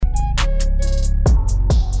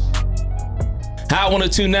Hot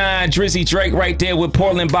 102.9, Drizzy Drake right there with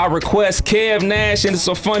Portland by request. Kev Nash, and it's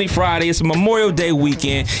a funny Friday. It's a Memorial Day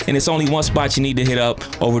weekend, and it's only one spot you need to hit up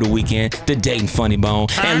over the weekend, the Dayton Funny Bone.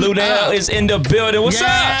 And Lunell is in the building. What's up?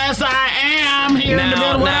 Yes, I am here in the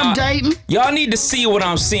building. What up, Dayton? Y'all need to see what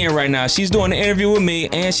I'm seeing right now. She's doing an interview with me,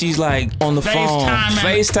 and she's like on the phone.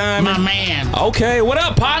 FaceTime. My man. Okay, what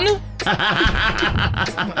up, partner?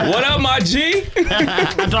 What up, my G?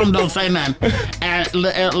 I told him don't say nothing. And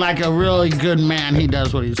like a really good man, he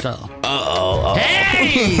does what he's told. Uh-oh.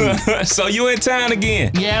 Hey! So you in town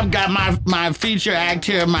again? Yeah, I've got my feature act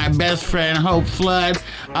here, my best friend, Hope Flood,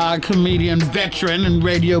 comedian, veteran, and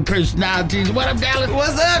radio personalities. What up, Dallas?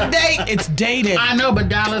 What's up, Dayton? It's Dayton. I know, but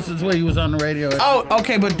Dallas is where he was on the radio. Oh,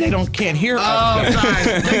 okay, but they can't hear us. Oh,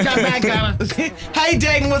 sorry. Take that back, Dallas. Hey,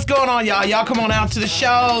 Dayton, what's going on, y'all? Y'all come on out to the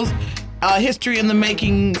shows. History in the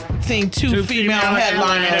Making thing, two female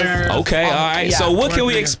headliners. Okay, all right. Yeah. So what can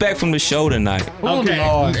we expect from the show tonight? Okay,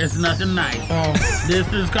 Lord. it's nothing nice. This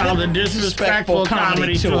is called the Disrespectful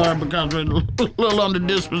Comedy Tour because we're a little on the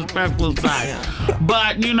disrespectful side.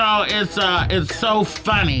 But, you know, it's so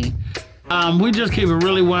funny. We just keep it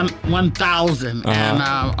really 1,000. And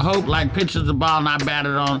Hope, like, pitches the ball and I bat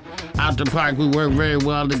it on out the park. We work very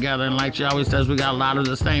well together. And like she always says, we got a lot of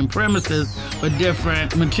the same premises, but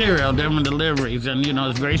different material, different deliveries. And, you know,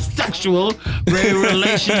 it's very sexual, very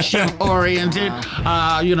relationship-oriented.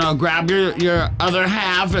 You know, grab your other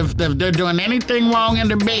half if they're doing anything wrong in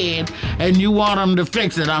the bed and you want them to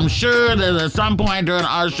fix it. I'm sure that at some point during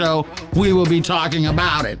our show, we will be talking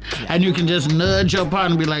about it. And you can just nudge your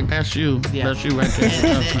partner and be like, that's you. Yeah. That's you right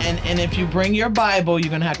there. And if you bring your Bible, you're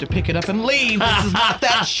going to have to pick it up and leave. This is not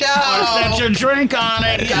that show. Or set your drink on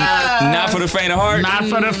it. Yes. Not for the faint of heart? Not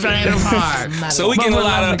for the faint of heart. So we getting a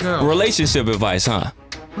lot of relationship advice, huh?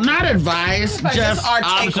 Not advice, just our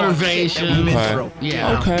take on observation. shit that we've been through.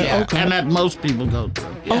 Yeah. Okay. And that most people go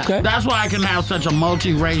through. Yeah. Okay. That's why I can have such a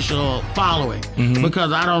multiracial following,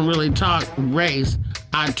 because I don't really talk race.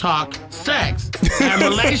 I talk sex and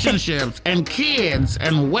relationships and kids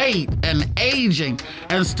and weight and aging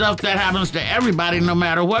and stuff that happens to everybody no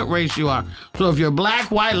matter what race you are. So if you're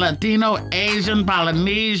black, white, Latino, Asian,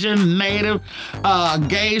 Polynesian, Native,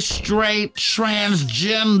 gay, straight,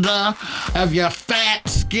 transgender, if you're fat,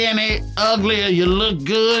 skinny, ugly, or you look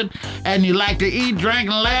good and you like to eat, drink,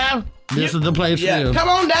 and laugh, this is the place for you. Come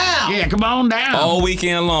on down. Yeah, come on down. All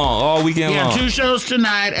weekend long. Yeah, 2 shows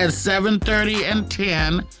tonight at 7:30 and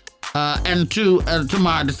 10, and 2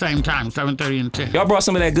 tomorrow at the same time, 7:30 and 10. Y'all brought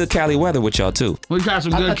some of that good Cali weather with y'all, too. We got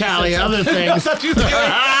some good Cali other things.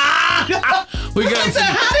 We got some.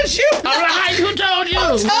 How did you know? Who told you?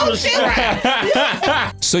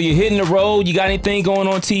 So you're hitting the road. You got anything going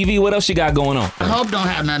on TV? What else you got going on? I hope don't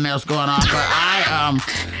have nothing else going on, but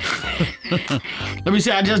let me see,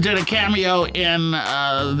 I just did a cameo in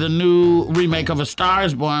the new remake of A Star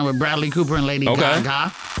Is Born with Bradley Cooper and Lady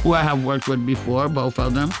Gaga, who I have worked with before, both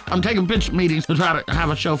of them. I'm taking pitch meetings to try to have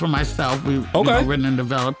a show for myself. We've written and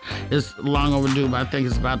developed. It's long overdue, but I think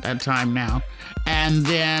it's about that time now. And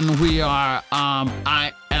then we are,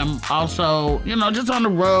 I am also, you know, just on the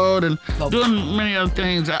road and doing many other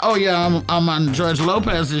things. Oh, yeah, I'm on George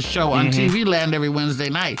Lopez's show on TV Land every Wednesday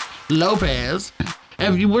night. Lopez.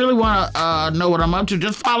 If you really want to know what I'm up to,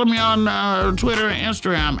 just follow me on Twitter and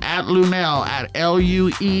Instagram at Lunell, at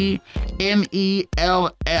Luenell. And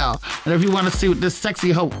if you want to see what this sexy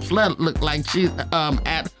Hope Flood look like, she's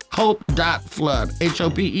at hope.flood,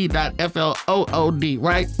 HOPE.FLOOD,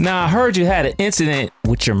 right? Now, I heard you had an incident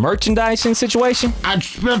with your merchandising situation. I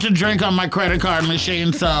spilled a drink on my credit card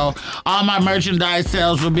machine, so all my merchandise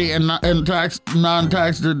sales will be in non-tax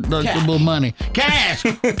deductible money. Cash!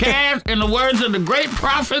 Cash, in the words of the great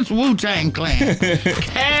prophets Wu-Tang Clan.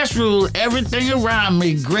 Cash rules everything around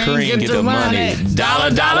me. Green get the money.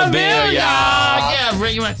 Dollar bill, y'all. Yeah,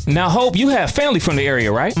 bring it. Now, Hope, you have family from the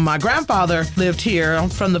area, right? My grandfather lived here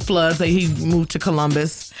from the floods. He moved to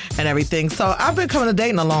Columbus and everything. So I've been coming to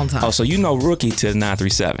Dayton a long time. Oh, so you know Rookie to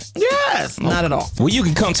 937. Yes, not at all. Well, you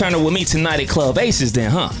can come turn up with me tonight at Club Aces then,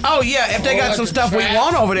 huh? Oh, yeah, if they got some stuff we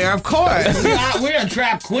want over there, of course. We're in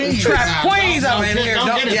Trap Queens. Trap Queens over in here.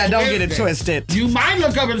 Don't get it twisted. You might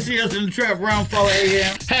look up and see us in the trap around 4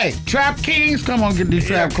 a.m. Hey, Trap Kings, come on, get these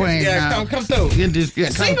Trap Queens. Yeah, come through. Get this,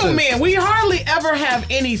 single men. We hardly ever have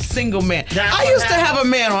any single men. I used to have a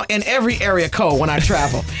man in every area code when I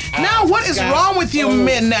travel. Now, what is wrong with you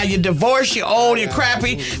men now? You're divorced, you're old, you're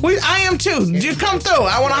crappy. I am too. You come through.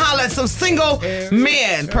 I want to holler at some single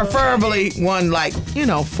men, preferably one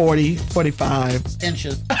 40, 45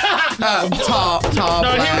 inches. Tall.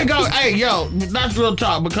 No, here we go. Hey, yo, that's real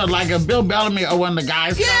talk because like if Bill Bellamy or one of the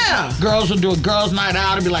guys, girls will do a girls' night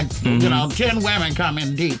out. It'd be like 10 women come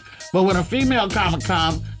in deep. But when a female comic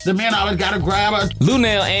comes, the men always gotta grab her.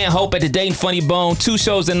 Luenell and Hope at the Dayton Funny Bone. 2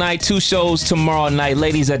 shows tonight, 2 shows tomorrow night.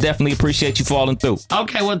 Ladies, I definitely appreciate you falling through.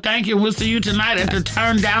 Okay, well, thank you. We'll see you tonight at the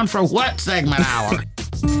Turn Down for What segment hour.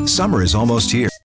 Summer is almost here.